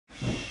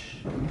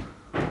For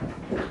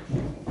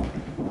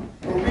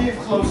we have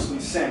closely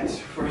sent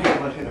for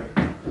Hamlet hither,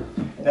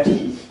 that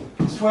he,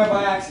 swear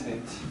by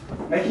accident,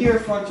 may here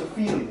affront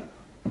Ophelia.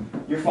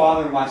 Your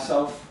father and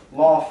myself,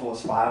 lawful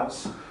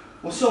espials,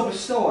 will so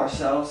bestow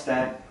ourselves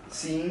that,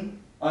 seen,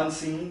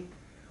 unseen,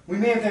 we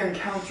may of their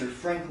encounter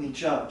frankly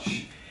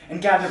judge,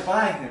 and gather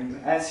by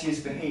him as he has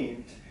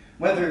behaved,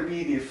 whether it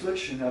be the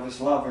affliction of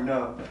his love or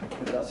no,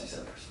 but thus he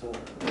suffers for.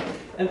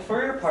 And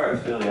for your part,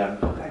 Ophelia,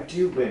 I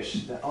do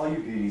wish that all your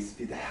beauties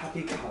be the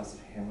happy cause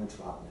of Hamlet's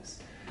wildness.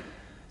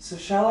 So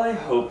shall I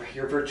hope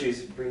your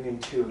virtues bring him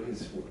to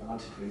his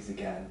wonted ways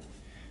again,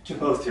 to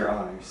both your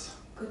honors.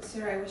 Good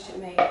sir, I wish it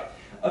may.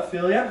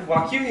 Ophelia,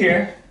 walk you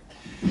here.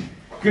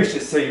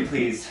 Gracious, so you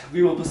please,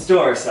 we will bestow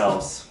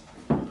ourselves.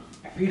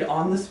 I read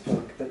on this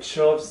book that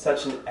show of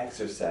such an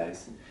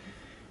exercise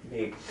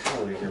may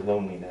color your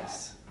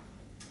loneliness.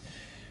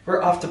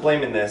 We're oft to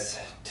blame in this.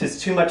 'Tis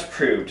too much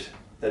proved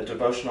that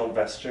devotional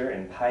vesture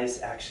and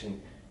pious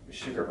action is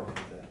sugar over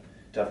the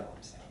devil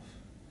himself.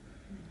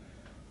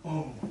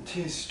 Oh,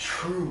 'tis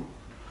true.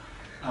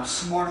 How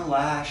smart a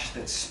lash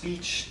that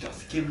speech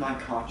doth give my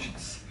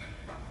conscience.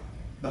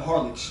 The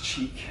harlot's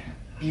cheek,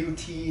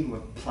 beauty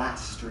with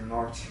plastering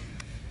art,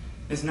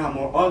 is not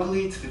more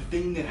ugly to the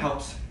thing that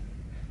helps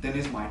than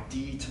is my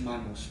deed to my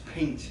most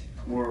painted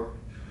word.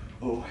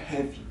 O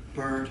heavy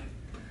bird.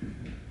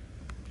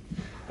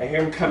 I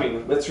hear him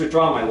coming. Let's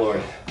withdraw, my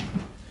lord.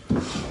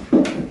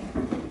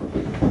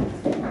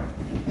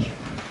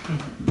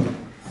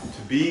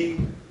 To be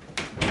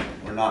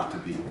or not to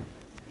be?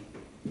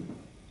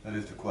 That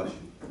is the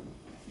question.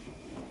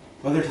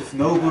 Whether 'tis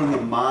noble in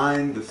the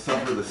mind to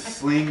suffer the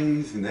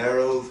slings and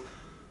arrows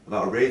of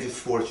outrageous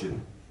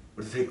fortune,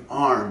 or to take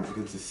arms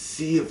against a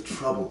sea of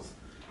troubles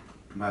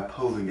and my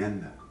opposing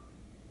end them.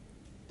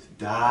 To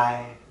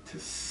die, to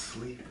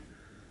sleep,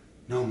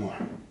 no more.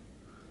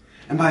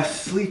 And by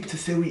sleep to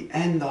say we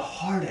end the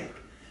heartache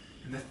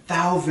and the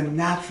thousand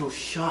natural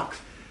shocks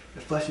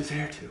that flesh is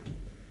heir to.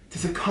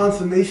 'Tis a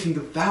consummation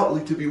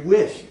devoutly to be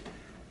wished.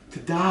 To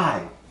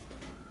die,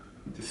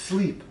 to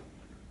sleep,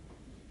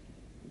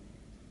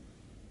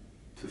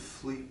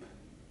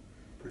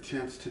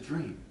 perchance to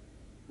dream.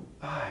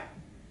 Aye,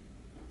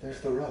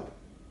 there's the rub.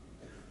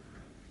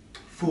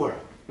 For,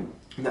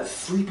 in that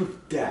sleep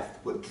of death,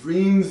 what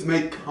dreams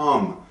may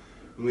come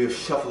when we have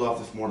shuffled off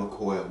this mortal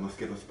coil must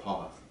give us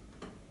pause.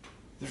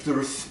 There's the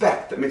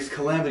respect that makes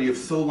calamity of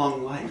so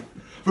long life.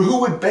 For who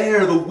would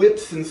bear the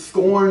whips and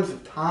scorns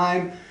of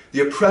time,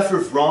 the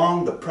oppressor's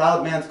wrong, the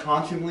proud man's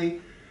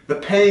contumely, the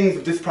pangs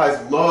of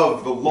disprized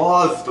love, the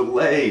law's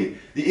delay,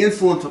 the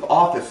insolence of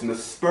office, and the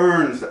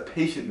spurns that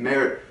patient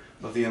merit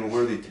of the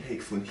unworthy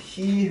takes, when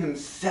he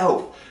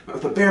himself,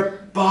 with a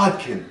bare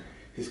bodkin,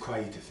 his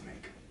quietus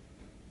make?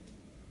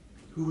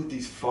 Who would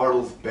these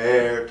fardels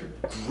bear to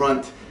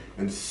grunt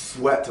and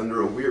sweat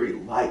under a weary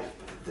life,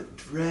 the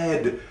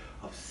dread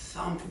of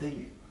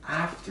something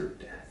after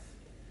death,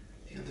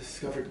 the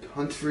undiscovered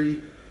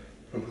country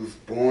from whose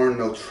bourne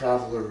no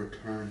traveler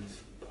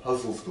returns,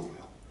 puzzles the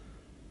will.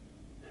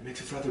 It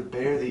makes us rather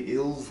bear the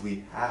ills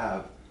we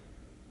have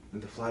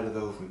than to fly to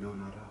those we know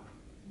not of.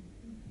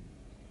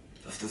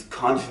 Thus does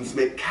conscience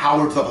make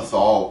cowards of us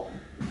all,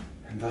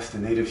 and thus the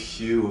native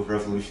hue of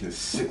revolution is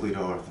sickly to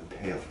earth and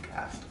pale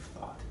cast of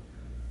thought.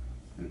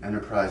 And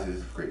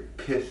enterprises of great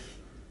pith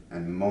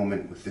and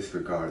moment with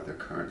disregard their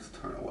currents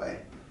turn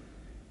away,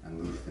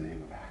 and lose the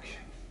name of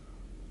action.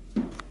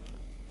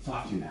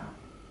 Soft you now,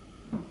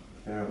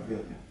 fair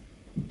Ophelia.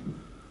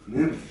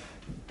 Nymph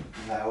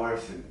of thy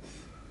orisons,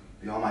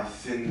 be all my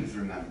sins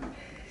remembered.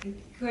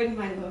 Good,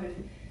 my lord.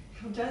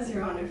 How does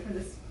your honor for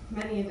this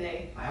many a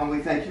day? I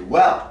humbly thank you.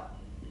 Well.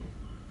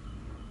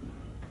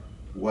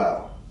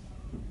 Well.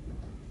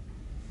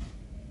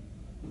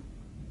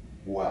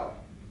 Well.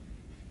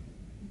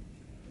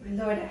 My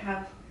lord, I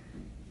have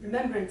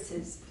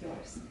remembrances of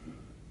yours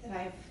that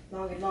I have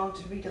long and longed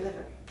to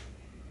redeliver.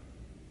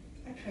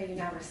 I pray you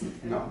now receive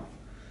them. No.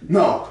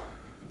 No.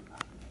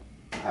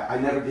 I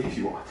never gave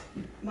you aught.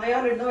 My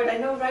honored lord, I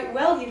know right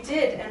well you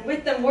did, and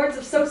with them words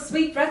of so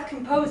sweet breath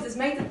composed as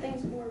made the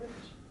things more rich.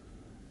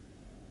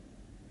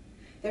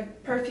 Their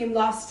perfume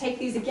lost, take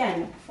these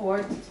again,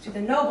 for to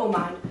the noble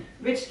mind,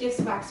 rich gifts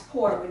wax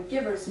poor when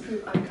givers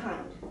prove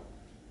unkind.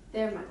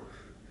 There, my lord.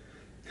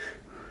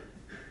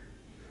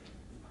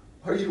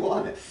 Are you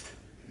honest?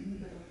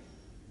 No.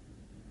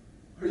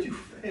 Are you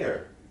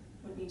fair?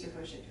 What need your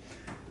worship?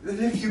 That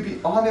if you be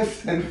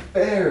honest and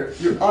fair,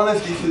 your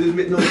honesty should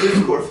admit no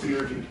discourse to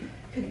your duty.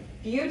 Could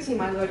beauty,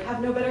 my lord,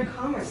 have no better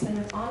commerce than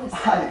with honesty?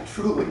 Aye,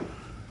 truly.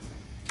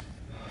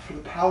 For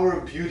the power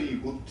of beauty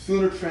will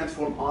sooner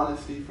transform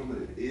honesty from what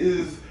it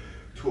is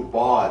to a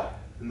bawd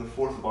than the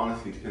force of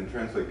honesty can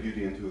translate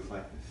beauty into its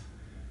likeness.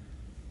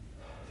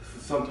 This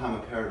was sometime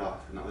a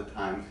paradox, and other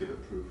times give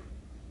it proof.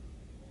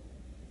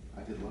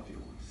 I did love you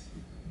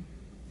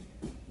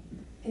once.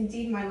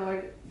 Indeed, my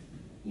lord,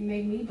 you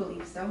made me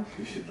believe so.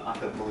 You should not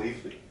have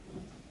believed me.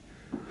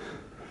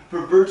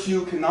 For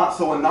virtue cannot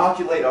so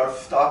inoculate our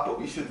stock, but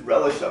we should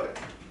relish of it.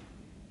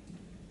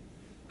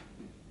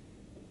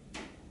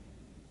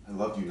 I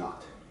loved you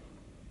not.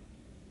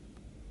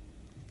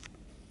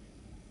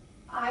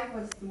 I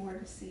was the more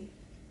deceived.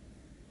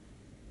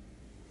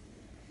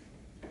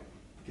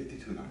 Get thee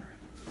to a nunnery.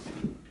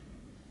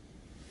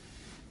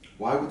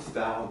 Why wouldst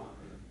thou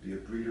be a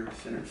breeder of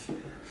sinners?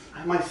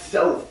 I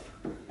myself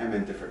am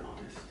indifferent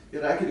honest,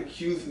 yet I could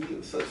accuse me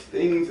of such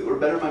things that were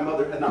better my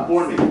mother had not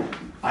borne me.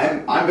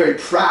 I'm very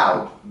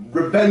proud,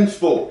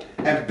 revengeful,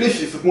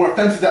 ambitious, with more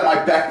offenses at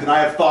my beck than I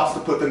have thoughts to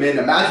put them in,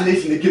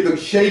 imagination to give them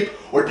shape,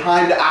 or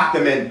time to act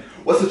them in.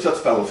 What such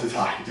fellows as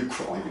I do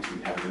crawling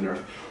between heaven and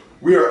earth?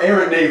 We are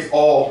errant knaves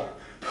all,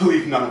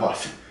 believe none of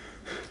us.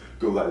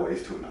 Go thy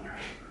ways to a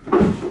nunnery.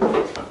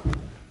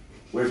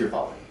 Where's your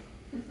father?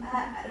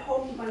 At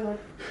home, my lord.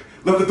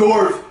 Let the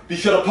doors be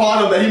shut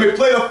upon him, that he may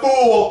play the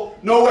fool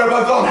nowhere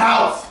but his own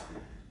house.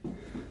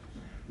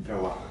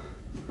 Farewell.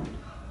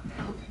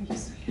 Help him, you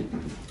say.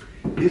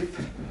 If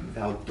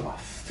thou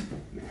dost,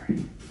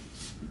 Mary,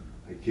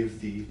 I give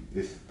thee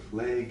this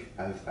plague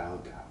as thou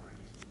dowry.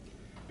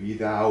 Be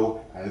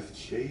thou as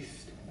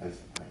chaste as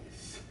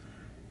ice,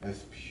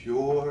 as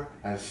pure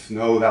as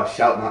snow, thou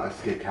shalt not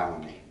escape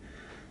calumny.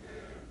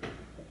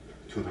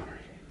 To a nunnery,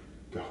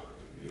 go.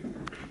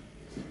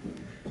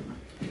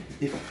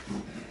 If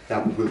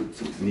thou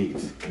wilt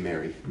needs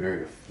marry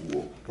a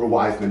fool, for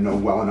wise men know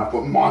well enough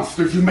what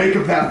monsters you make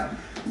of them.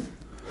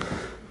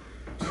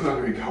 To a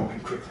nunnery, go,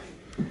 and quickly.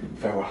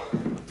 Farewell.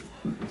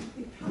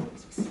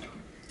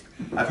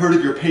 I've heard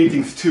of your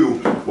paintings too,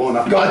 well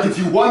enough. God gives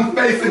you one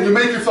face and you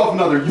make yourself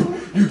another.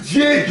 You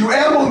jig, you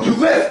amble, and you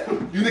lisp.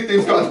 You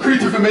nicknames God's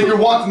creatures and make your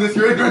wantonness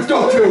your ignorance.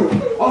 Go to!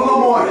 Oh, no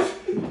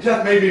more!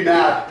 Death made me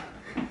mad.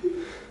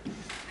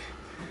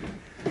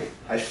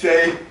 I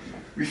say,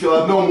 we shall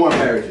have no more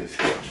marriages.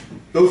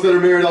 Those that are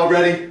married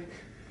already,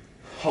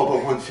 all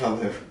but one shall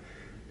live.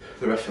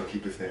 The rest shall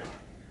keep as they are.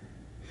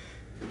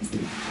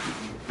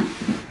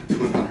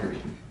 To a nunnery.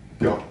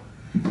 Go.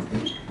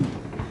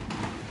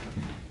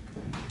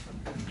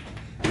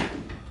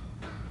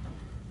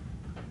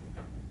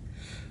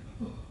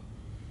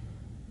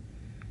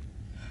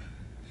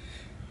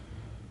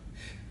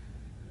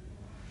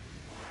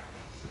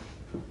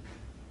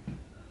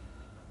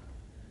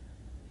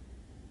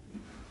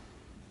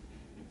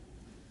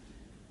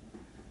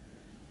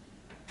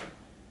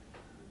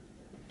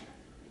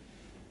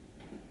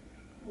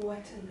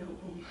 What a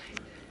noble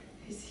mind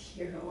is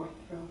here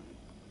o'erthrown.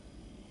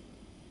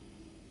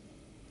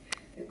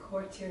 The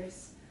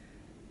courtiers,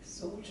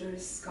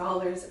 soldiers,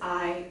 scholars,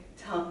 eye,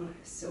 tongue,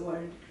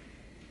 sword.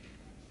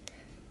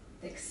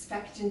 The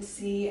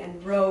expectancy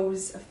and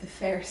rose of the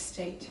fair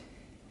state.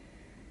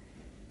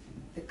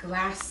 The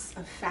glass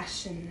of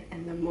fashion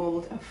and the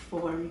mold of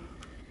form.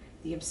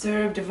 The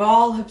observed of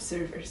all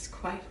observers,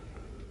 quite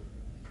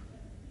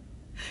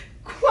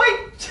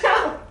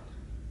down.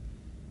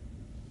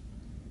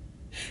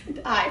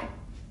 And I,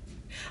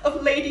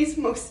 of ladies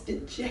most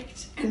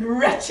deject and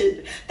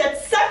wretched, that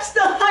such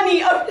the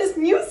honey of his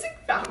music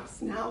vows,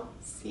 now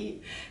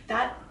see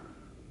that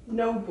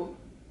noble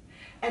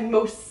and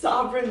most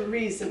sovereign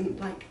reason,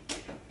 like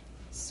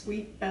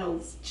sweet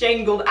bells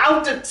jangled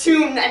out of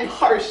tune and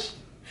harsh,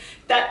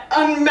 that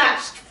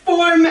unmatched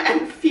form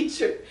and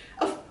feature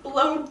of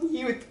blown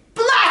youth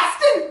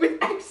blasted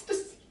with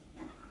ecstasy.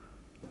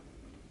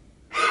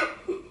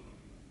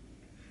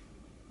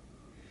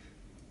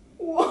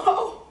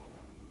 Woe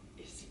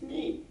is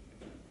me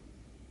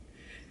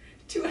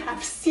to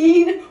have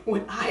seen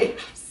what I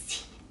have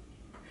seen.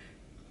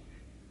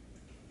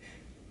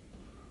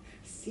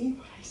 See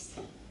what I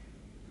see.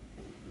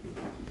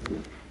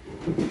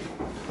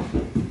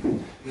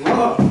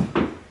 Love,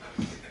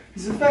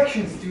 his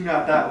affections do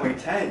not that way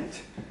tend,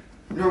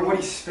 nor what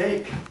he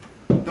spake,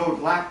 though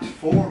it lacked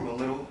form a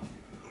little,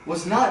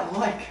 was not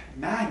like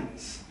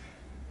madness.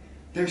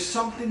 There's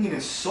something in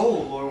his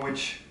soul o'er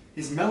which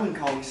his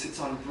melancholy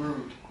sits on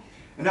brood,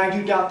 and I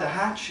do doubt the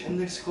hatch and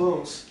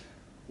disclose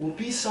will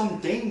be some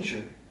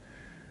danger,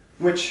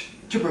 which,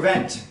 to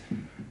prevent,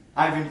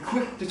 I've in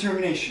quick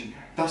determination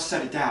thus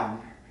set it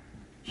down.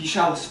 He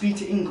shall speed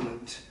to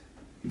England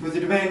for the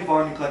demand of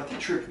our neglected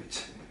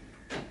tribute.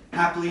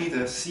 Happily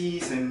the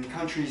seas and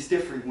countries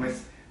differing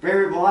with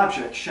variable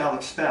objects shall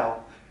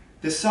expel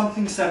this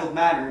something settled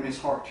matter in his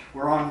heart,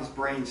 whereon his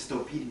brain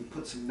still beating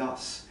puts him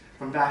thus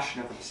from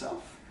fashion of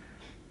himself.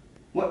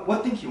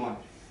 What think you on it?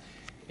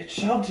 It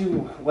shall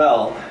do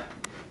well,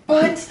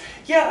 but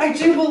yet I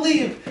do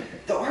believe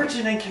the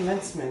origin and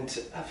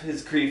commencement of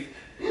his grief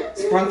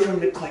sprung from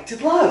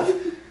neglected love.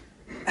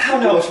 How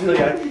now,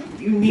 Ophelia?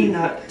 You need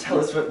not tell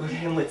us what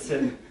Hamlet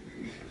said.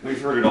 We've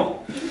heard it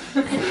all.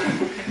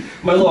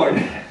 My lord,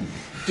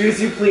 do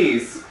as you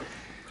please.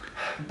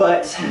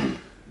 But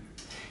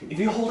if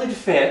you hold it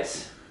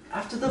fit,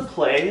 after the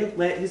play,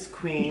 let his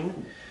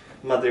queen,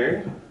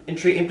 mother,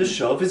 entreat him to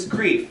show of his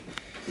grief.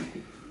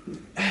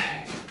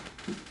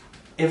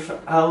 If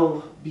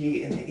I'll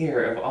be in the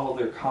ear of all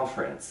their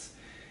conference.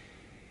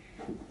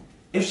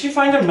 If she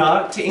find him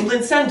not, to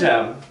England send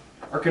him,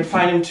 or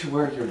confine him to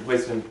where your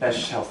wisdom best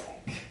shall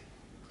think.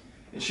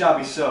 It shall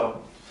be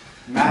so.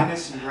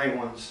 Madness and great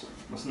ones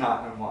must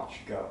not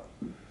unwatched go.